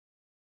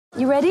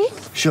You ready?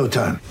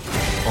 Showtime.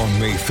 On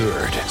May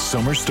 3rd,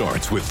 summer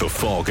starts with The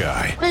Fall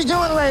Guy. Let's do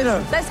it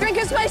later. Let's drink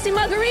a spicy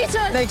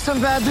margarita. Make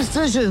some bad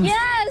decisions.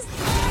 Yes!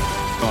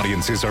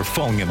 Audiences are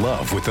falling in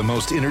love with the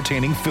most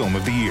entertaining film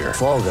of the year.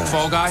 Fall Guy.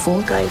 Fall Guy?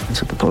 Fall guy.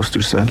 That's what the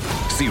poster said.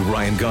 See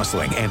Ryan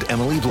Gosling and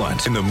Emily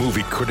Blunt in the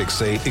movie critics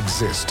say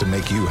exists to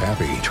make you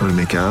happy. Trying to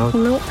make it out?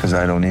 Nope. Because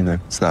I don't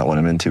either. It's not what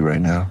I'm into right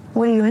now.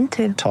 What are you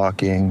into?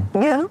 Talking.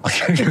 Yeah.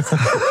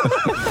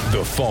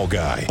 The Fall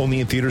Guy.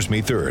 Only in theaters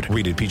May 3rd.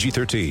 Rated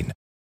PG-13.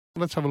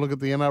 Let's have a look at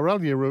the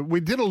NRL year.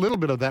 We did a little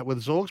bit of that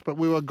with Zorks, but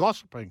we were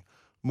gossiping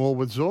more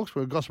with Zorks.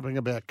 We were gossiping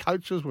about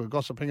coaches. We were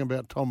gossiping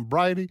about Tom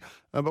Brady.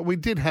 But we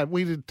did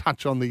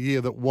touch on the year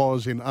that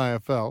was in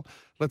AFL.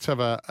 Let's have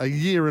a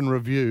year in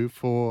review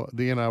for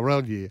the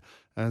NRL year.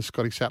 And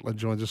Scotty Sattler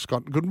joins us.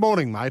 Scott, good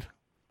morning, mate.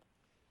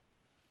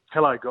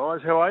 Hello,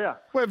 guys. How are you?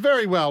 We're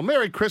very well.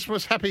 Merry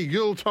Christmas, happy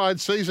Yuletide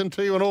season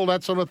to you and all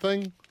that sort of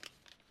thing.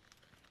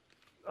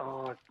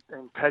 Oh,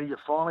 and Paddy, you're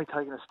finally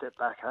taking a step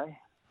back, hey?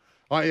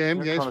 I am,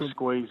 You're yes. trying to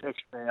squeeze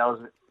extra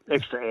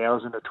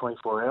hours into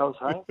 24 hours,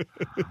 hey?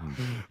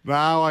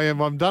 No, I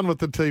am. I'm done with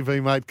the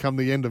TV, mate, come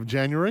the end of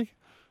January.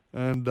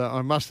 And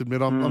I must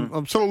admit,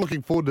 I'm sort of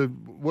looking forward to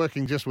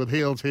working just with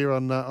Heels here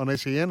on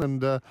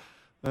SEN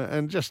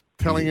and just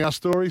telling our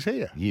stories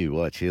here. You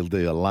watch, he'll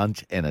do a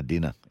lunch and a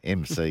dinner.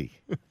 MC.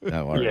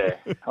 Don't worry.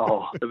 Yeah.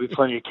 Oh, there'll be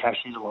plenty of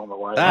cashies along the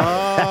way.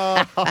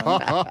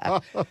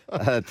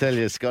 I tell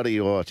you, Scotty,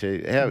 you watch.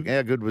 How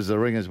good was the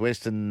Ringers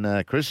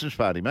Western Christmas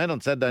party, mate,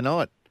 on Saturday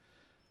night?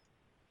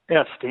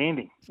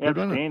 Outstanding. Good, wasn't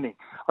it? Outstanding.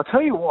 I'll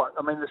tell you what,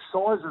 I mean, the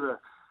size of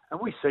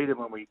and we see them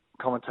when we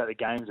commentate the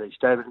games each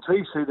day, but until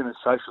you see them in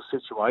social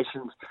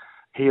situations,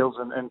 Heels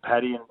and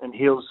Paddy, and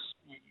Heels,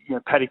 you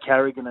know, Paddy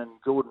Carrigan and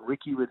Jordan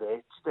Ricky were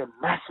there. They're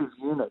massive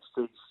units,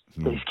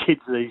 these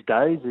kids these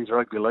days, these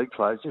rugby league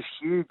players, just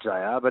huge they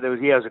are. But it was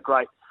a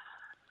great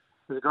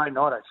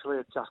night actually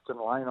at Justin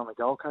Lane on the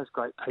Gold Coast.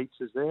 Great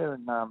pizzas there,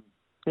 and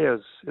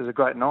it was a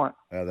great night.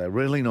 They're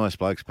really nice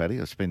blokes,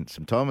 Paddy. I spent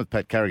some time with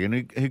Pat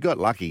Carrigan, who got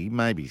lucky,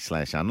 maybe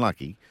 /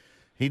 unlucky.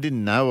 He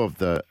didn't know of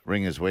the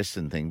Ringers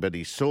Western thing, but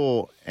he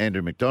saw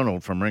Andrew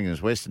McDonald from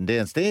Ringers Western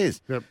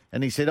downstairs. Yep.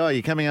 And he said, "Oh,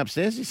 you're coming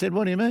upstairs?" He said,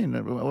 "What do you mean?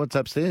 What's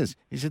upstairs?"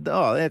 He said,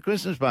 "Oh, our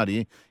Christmas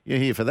party. You're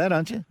here for that,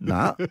 aren't you?"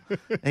 No.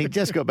 He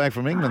just got back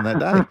from England that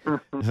day,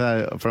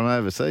 so from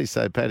overseas.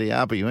 So Paddy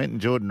Harper went,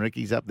 and Jordan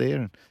Ricky's up there.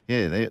 And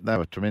yeah, they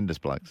were tremendous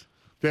blokes.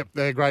 Yep,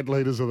 they're great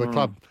leaders of the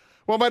club.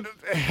 Well, mate,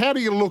 how do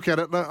you look at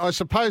it? I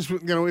suppose, you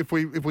know, if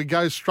we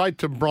go straight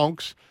to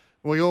Bronx,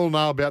 we all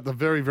know about the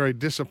very, very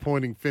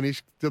disappointing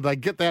finish. Did they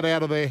get that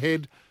out of their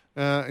head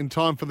in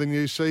time for the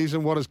new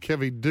season? What does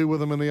Kevy do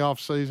with them in the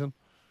off-season?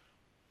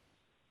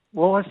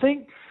 Well, I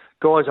think,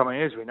 guys, I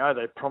mean, as we know,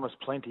 they promised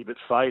plenty but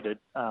faded.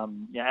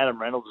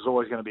 Adam Reynolds is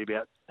always going to be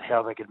about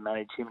how they could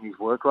manage him and his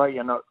work rate.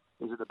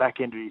 He's at the back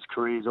end of his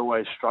career. He's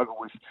always struggled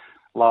with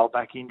lower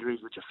back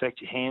injuries, which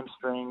affect your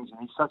hamstrings, and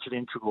he's such an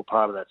integral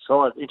part of that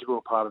side.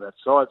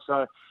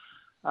 So,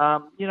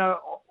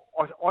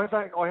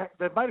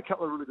 they've made a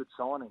couple of really good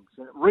signings.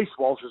 Reece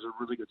Walsh is a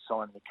really good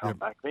signing to come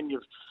back. Then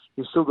you've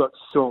still got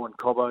Selwyn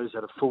Cobbo, who's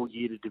had a full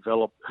year to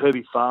develop.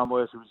 Herbie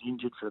Farnworth, who was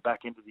injured for the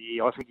back end of the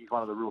year. I think he's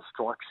one of the real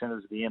strike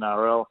centres of the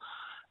NRL.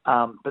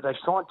 But they've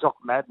signed Jock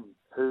Madden,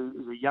 who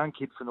is a young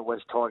kid from the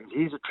West Tigers.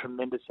 He's a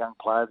tremendous young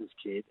player, this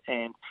kid.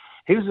 And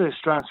he was the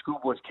Australian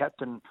schoolboys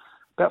captain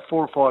about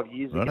 4 or 5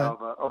 years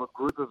ago of a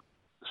group of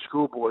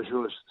schoolboys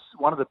who was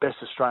one of the best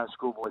Australian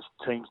schoolboys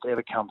teams to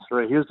ever come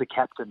through. He was the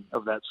captain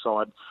of that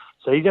side.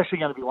 So he's actually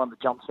going to be one that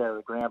jumps out of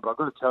the ground. But I've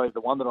got to tell you, the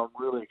one that I'm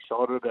really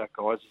excited about,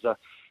 guys, is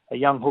a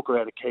young hooker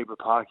out of Kebra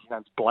Park. His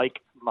name's Blake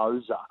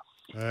Moser.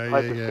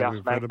 Played for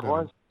South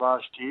Magpies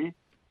last year.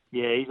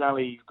 Yeah, he's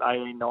only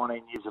 18,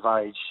 19 years of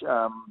age.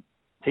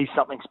 He's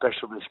something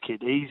special, this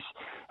kid.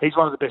 He's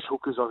one of the best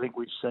hookers I think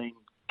we've seen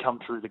come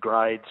through the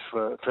grades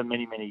for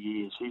many, many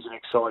years. He's an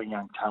exciting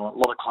young talent. A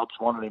lot of clubs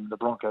wanted him. The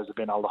Broncos have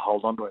been able to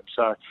hold on to him.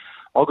 So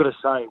I've got to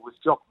say, with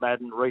Jock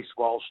Madden, Reece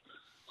Walsh,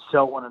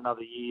 Selwyn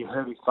another year,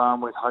 Herbie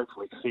Farnworth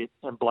hopefully fit,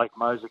 and Blake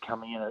Moser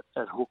coming in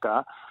at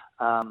hooker,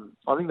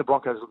 I think the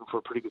Broncos are looking for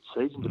a pretty good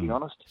season, to be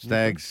honest.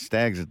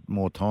 Stags had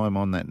more time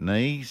on that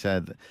knee,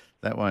 so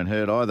that won't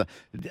hurt either.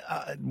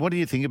 What do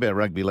you think about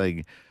rugby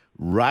league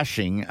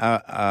rushing?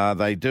 Are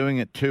they doing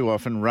it too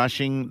often,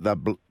 rushing the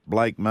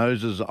Blake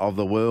Moses of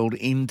the world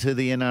into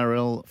the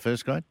NRL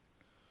first grade?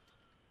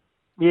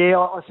 Yeah,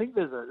 I think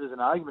there's an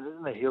argument,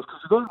 isn't there, Hills?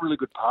 Because we've got a really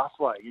good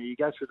pathway. You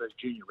go through those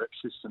junior rep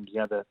systems,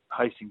 the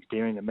Hastings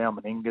Deering, the Mal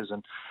Meningas,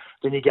 and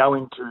then you go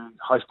into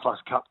Host Plus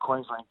Cup,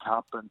 Queensland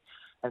Cup, and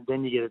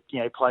then you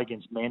get play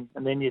against men,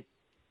 and then you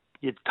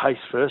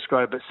taste first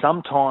grade. But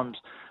sometimes,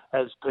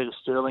 as Peter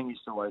Sterling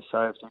used to always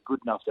say, if they're good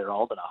enough, they're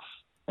old enough.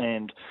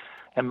 And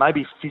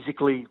maybe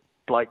physically,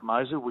 Blake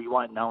Moser, we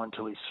won't know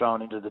until he's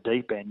thrown into the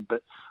deep end.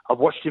 But I've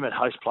watched him at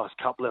Host Plus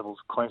Cup levels,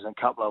 Queensland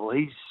Cup level.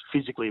 He's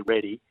physically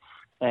ready,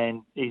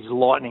 and he's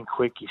lightning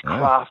quick. He's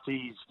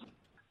crafty.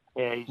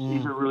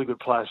 He's a really good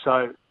player.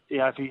 So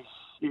if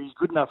he's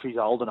good enough, he's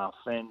old enough,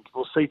 and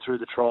we'll see through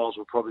the trials.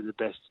 We're probably the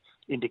best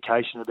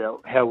indication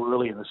about how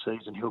early in the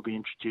season he'll be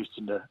introduced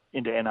into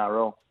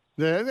NRL.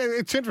 Yeah,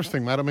 it's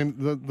interesting, mate. I mean,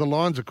 the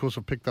Lions, of course,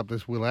 have picked up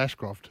this Will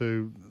Ashcroft,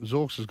 who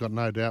Zorks has got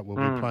no doubt will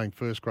be playing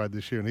first grade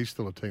this year, and he's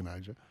still a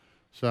teenager.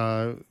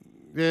 So,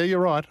 yeah, you're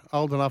right.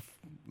 Old enough,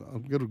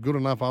 good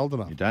enough, old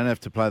enough. You don't have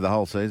to play the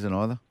whole season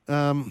either.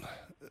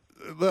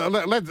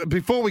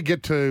 Before we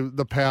get to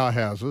the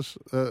powerhouses,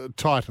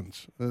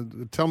 Titans,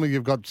 tell me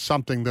you've got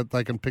something that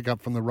they can pick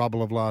up from the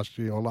rubble of last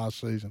year or last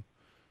season.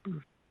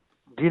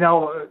 Do you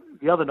know,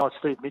 the other night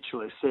Steve Mitchell,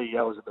 their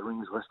CEO, was at the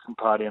Rings Western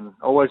Party, and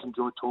I always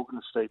enjoyed talking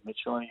to Steve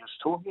Mitchell, and he was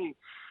talking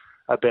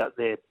about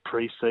their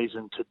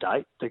pre-season to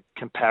date, the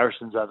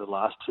comparisons over the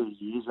last 2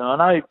 years. And I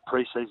know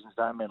pre-seasons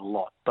don't mean a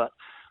lot, but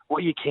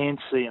what you can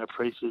see in a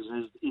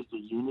pre-season is the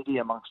unity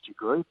amongst your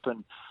group,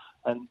 and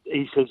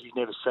he says he's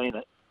never seen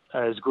it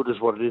as good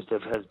as what it is.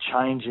 They've had a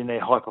change in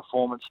their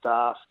high-performance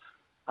staff,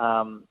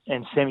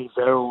 and Sammy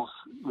Verrills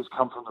has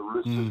come from the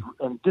Roosters,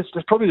 and this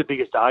is probably the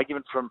biggest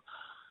argument from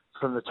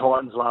the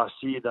Titans last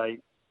year.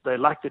 They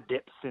lacked the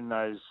depth in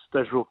those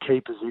real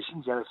key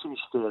positions. They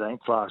finished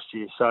 13th last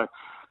year. So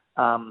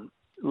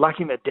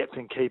lacking that depth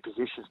in key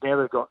positions, now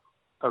they've got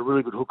a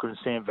really good hooker in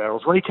Sam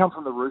Verrills. When he came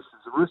from the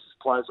Roosters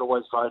players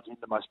always voted him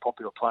the most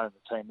popular player in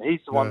the team.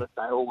 He's the one that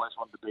they always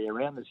wanted to be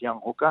around, this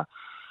young hooker.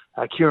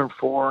 Kieran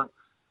Foran,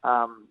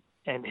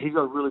 and he's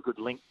got a really good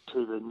link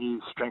to the new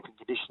strength and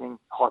conditioning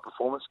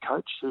high-performance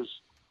coach who's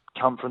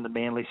come from the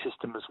Manly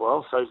system as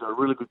well. So he's got a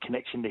really good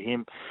connection to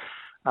him.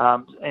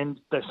 And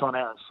they signed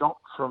Aaron Schott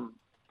from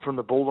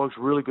the Bulldogs,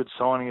 really good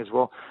signing as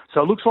well.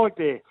 So it looks like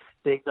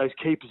those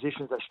key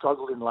positions they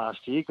struggled in last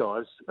year,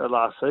 guys,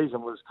 last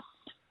season was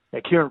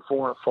Kieran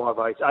Foran at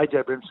 5'8",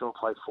 AJ Brimson will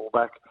play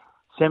fullback,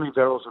 Sammy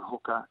Verrills at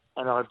hooker,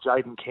 and I have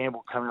Jaden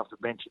Campbell coming off the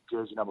bench at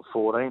jersey number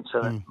 14. So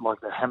like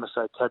the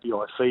Hamaso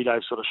Tabuai Fido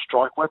sort of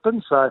strike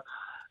weapon. So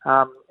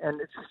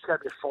and it's just going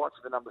to be a fight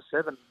for the number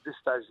 7. At this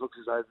stage looks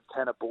as though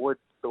Tanner Boyd,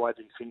 the way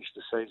that he finished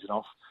the season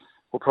off,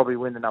 will probably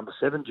win the number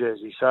 7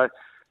 jersey. So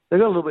they've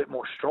got a little bit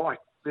more strike.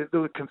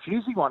 The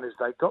confusing one is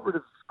they got rid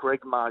of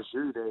Greg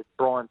Marju, their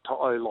Brian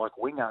To'o-like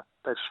winger.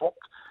 They've swapped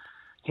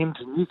him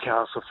to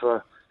Newcastle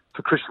for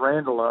Chris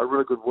Randall, a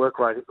really good work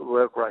rate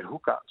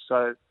hooker.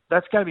 So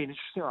that's going to be an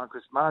interesting one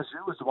because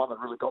Marju was the one that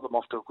really got them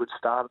off to a good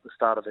start at the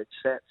start of each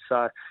set.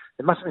 So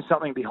there must have been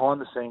something behind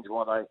the scenes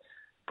why they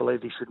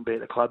believed he shouldn't be at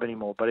the club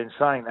anymore. But in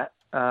saying that,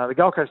 the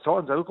Gold Coast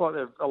Titans, they look like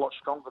they're a lot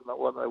stronger than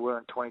what they were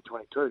in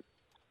 2022.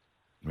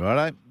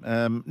 Righto.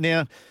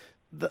 Now,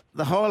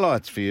 the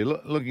highlights for you,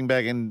 looking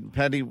back, and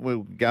Paddy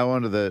will go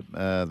on to the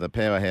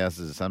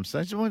powerhouses at some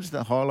stage. What's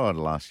the highlight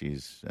of last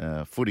year's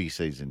footy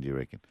season, do you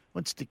reckon?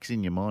 What sticks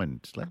in your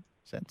mind,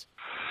 Sense?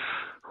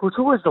 Well, it's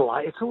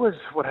always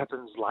what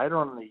happens later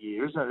on in the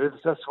year, isn't it?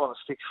 That's what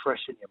sticks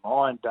fresh in your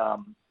mind.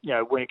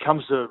 When it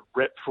comes to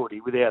rep footy,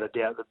 without a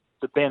doubt,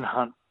 the Ben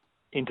Hunt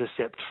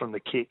intercept from the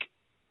kick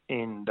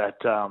in that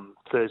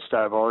third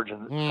state of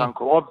origin at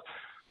Suncorp.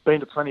 I've been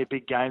to plenty of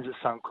big games at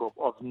Suncorp.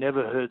 I've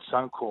never heard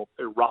Suncorp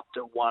erupt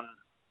at one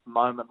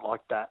moment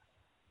like that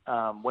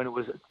when it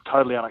was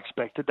totally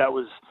unexpected.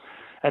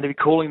 And to be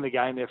calling the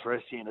game there for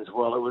SEN as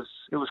well, it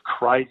was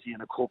crazy in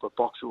the corporate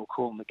box that we were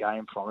calling the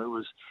game from. It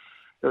was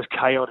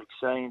chaotic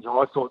scenes.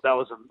 I thought that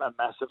was a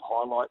massive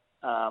highlight.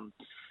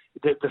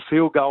 The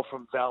field goal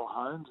from Val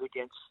Holmes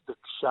against the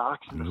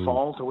Sharks in the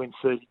final to win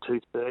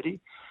 32-30.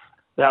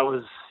 That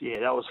was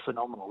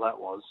phenomenal. That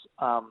was,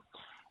 I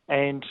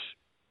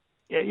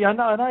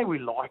know we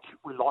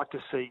like to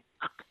see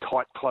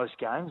tight, close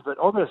games, but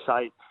I'm going to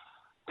say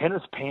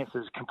Penrith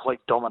Panthers' complete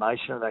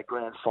domination of that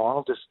grand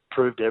final just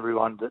proved to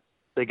everyone that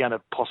they're going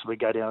to possibly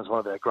go down as one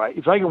of our great.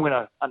 If they can win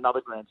another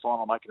grand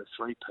final, make it a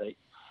three-peat,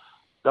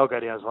 they'll go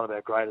down as one of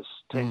our greatest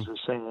teams we've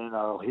seen in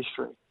NRL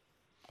history.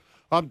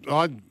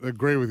 I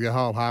agree with you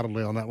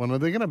wholeheartedly on that one.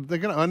 They're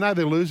gonna. I know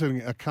they're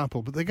losing a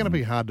couple, but they're going to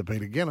be hard to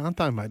beat again, aren't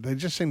they, mate? They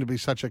just seem to be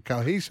such a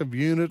cohesive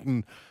unit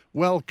and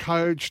well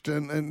coached,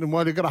 and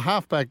while they've got a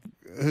halfback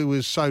who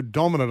is so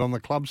dominant on the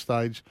club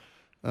stage,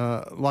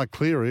 like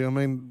Cleary. I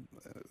mean,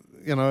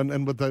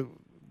 and with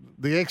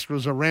the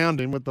extras around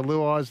him with the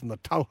Luais and the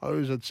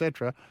Tohos,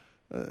 etc.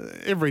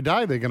 Every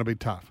day they're going to be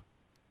tough.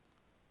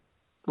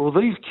 Well,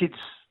 these kids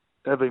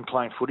have been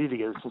playing footy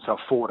together since they were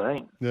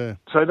 14. Yeah.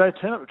 So they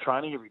turn up to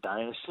training every day,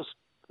 and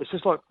it's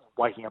just like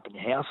waking up in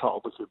your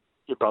household with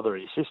your brother or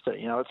your sister.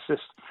 It's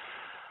just,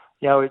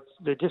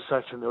 they're just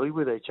so familiar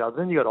with each other.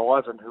 Then you got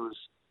Ivan, who's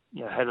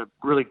had a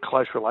really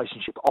close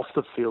relationship off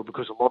the field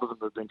because a lot of them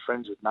have been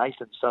friends with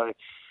Nathan. So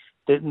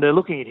they're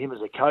looking at him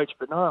as a coach,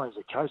 but not only as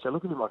a coach, they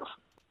look at him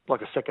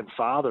like a second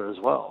father as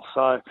well.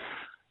 So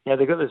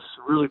they've got this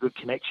really good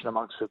connection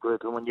amongst the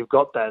group, and when you've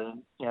got that,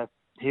 and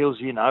Heels,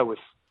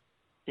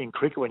 in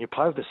cricket, when you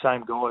play with the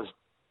same guys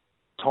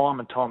time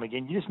and time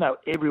again, you just know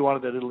every one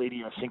of their little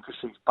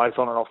idiosyncrasies, both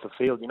on and off the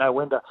field.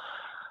 When to,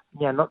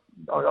 I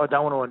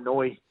don't want to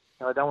annoy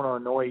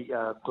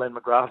Glenn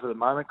McGrath at the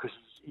moment because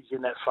he's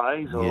in that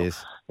phase, or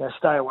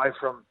stay away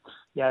from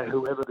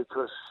whoever,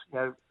 because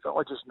I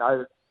just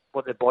know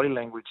what their body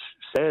language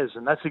says,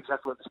 and that's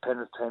exactly what this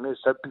Penrith team is.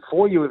 So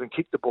before you even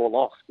kick the ball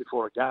off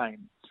before a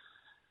game,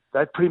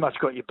 they've pretty much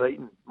got you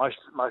beaten most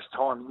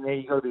time. Now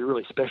you've got to be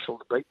really special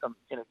to beat them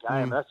in a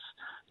game.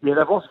 They've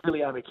lost Billy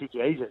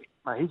Omakiki.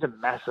 He's a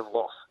massive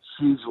loss,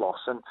 huge loss,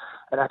 and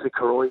Api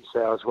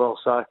Koroisau as well.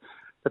 So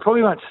they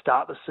probably won't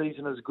start the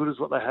season as good as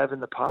what they have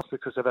in the past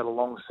because they've had a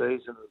long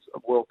season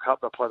of World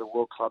Cup. They'll play the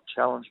World Club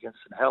Challenge against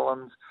St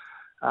Helens.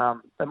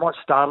 They might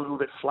start a little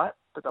bit flat,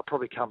 but they'll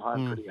probably come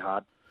home pretty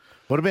hard.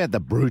 What about the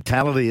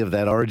brutality of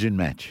that Origin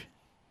match?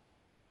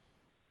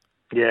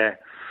 Yeah.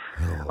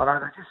 I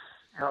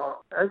know,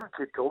 as we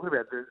keep talking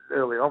about this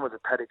early on with the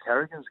Paddy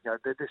Carrigans,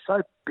 they're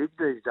so big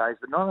these days,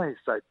 but not only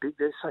so big,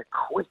 they're so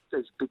quick,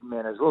 these big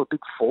men as well,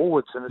 big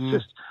forwards, and it's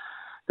just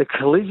the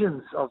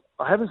collisions.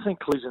 I haven't seen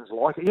collisions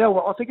like it.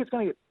 I think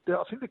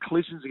the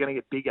collisions are going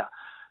to get bigger,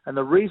 and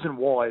the reason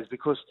why is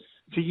because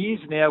for years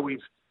now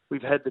we've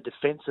had the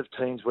defensive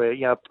teams where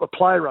a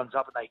player runs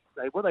up and they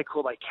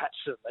catch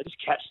them. They just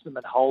catch them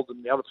and hold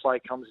them. The other player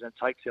comes in and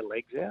takes their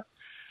legs out.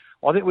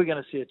 I think we're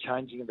going to see a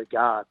changing in the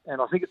guard,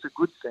 and I think it's a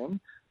good thing,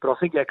 but I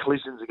think our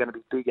collisions are going to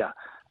be bigger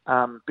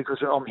because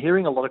I'm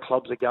hearing a lot of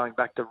clubs are going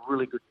back to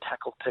really good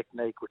tackle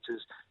technique, which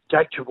is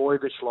Jake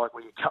Trbojevic, like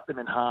where you cut them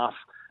in half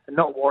and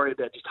not worry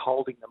about just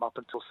holding them up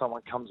until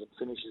someone comes and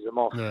finishes them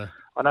off. Yeah.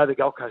 I know the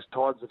Gold Coast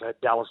Tides have had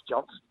Dallas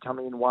Johnson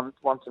coming in once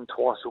and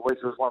twice a week.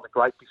 He was one of the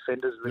great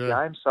defenders of the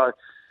game. So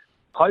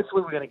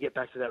hopefully we're going to get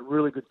back to that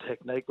really good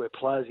technique where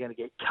players are going to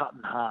get cut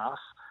in half.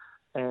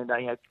 And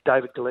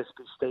David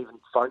Gillespie, Stephen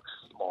Folkes,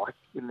 like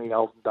in the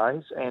olden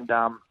days, and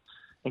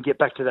get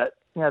back to that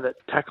that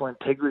tackle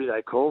integrity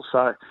they call.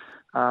 So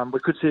we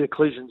could see the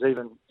collisions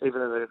even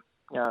at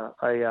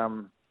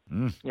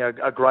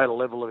a greater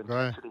level of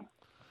intensity.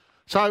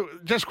 So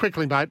just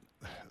quickly, mate,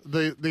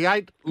 the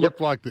 8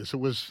 looked like this. It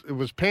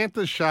was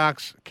Panthers,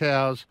 Sharks,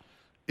 Cows,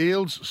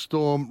 Eels,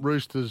 Storm,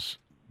 Roosters,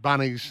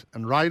 Bunnies,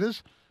 and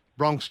Raiders.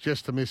 Bronx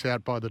just to miss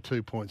out by the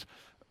 2 points.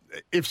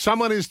 If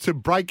someone is to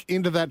break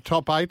into that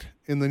top 8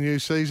 in the new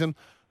season,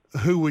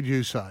 who would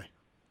you say?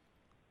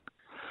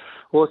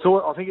 Well,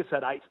 I think it's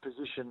that 8th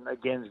position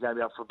again is going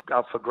to be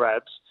up for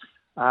grabs,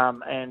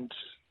 and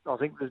I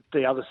think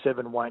the other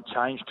 7 won't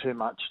change too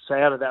much. So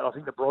out of that, I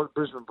think the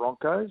Brisbane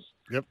Broncos.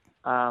 Yep.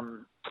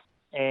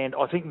 And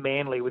I think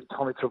Manly with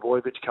Tommy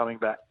Trbojevic coming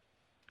back.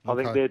 I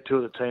think they're 2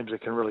 of the teams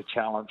that can really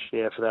challenge,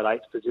 for that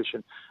 8th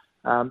position.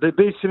 There'll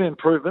be some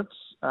improvements.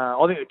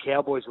 I think the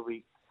Cowboys will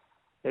be.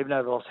 Even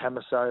though they lost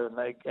Hamiso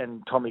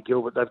and Tommy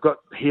Gilbert, they've got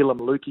Helam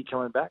Lukey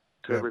coming back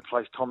to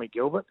replace Tommy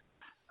Gilbert.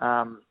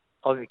 I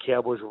think the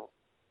Cowboys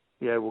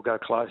will go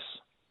close.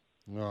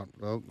 Right.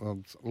 Well,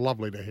 it's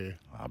lovely to hear.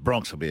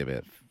 Bronx will be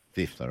about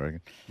 5th, I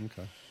reckon.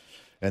 Okay.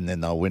 And then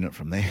they'll win it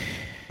from there.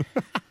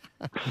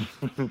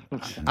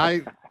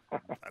 Hey,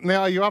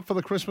 now, are you up for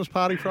the Christmas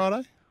party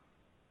Friday?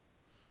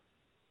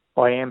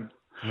 I am.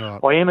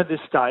 Right. I am at this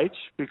stage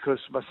because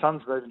my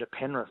son's moving to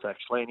Penrith,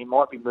 actually, and he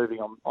might be moving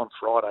on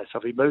Friday. So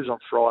if he moves on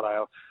Friday,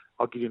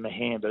 I'll give him a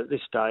hand. But at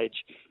this stage,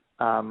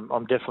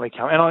 I'm definitely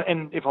coming.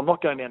 And if I'm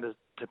not going down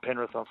to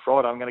Penrith on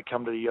Friday, I'm going to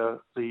come to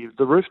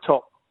the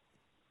rooftop.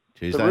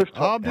 Tuesday? The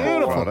rooftop. Oh,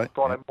 beautiful.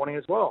 Friday morning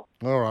as well.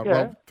 All right. Yeah.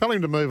 Well, tell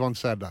him to move on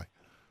Saturday.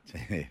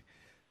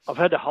 I've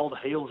had to hold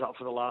the heels up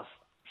for the last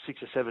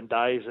 6 or 7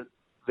 days at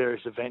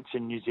various events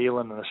in New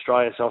Zealand and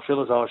Australia, so I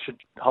feel as though I should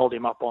hold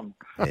him up on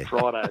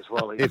Friday as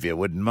well. If you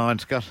wouldn't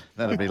mind, Scott,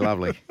 that'd be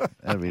lovely.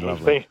 That'd be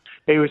lovely.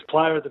 He was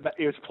player of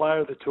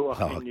the tour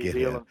in New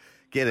Zealand.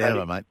 Get out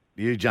of it, mate.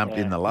 You jumped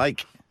in the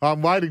lake.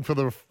 I'm waiting for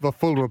the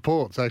full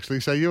reports,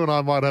 actually, so you and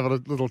I might have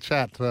a little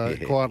chat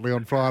quietly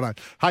on Friday.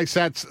 Hey,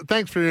 Sats,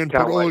 thanks for your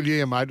input all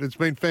year, mate. It's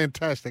been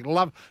fantastic.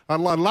 I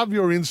love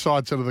your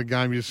insights into the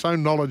game. You're so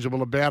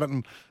knowledgeable about it,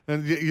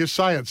 and you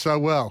say it so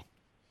well.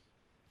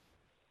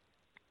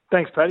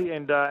 Thanks, Paddy,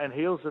 and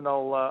Heels, and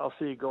I'll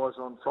see you guys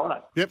on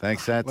Friday. Yep.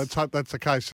 Thanks, Sats. Let's hope that's the case.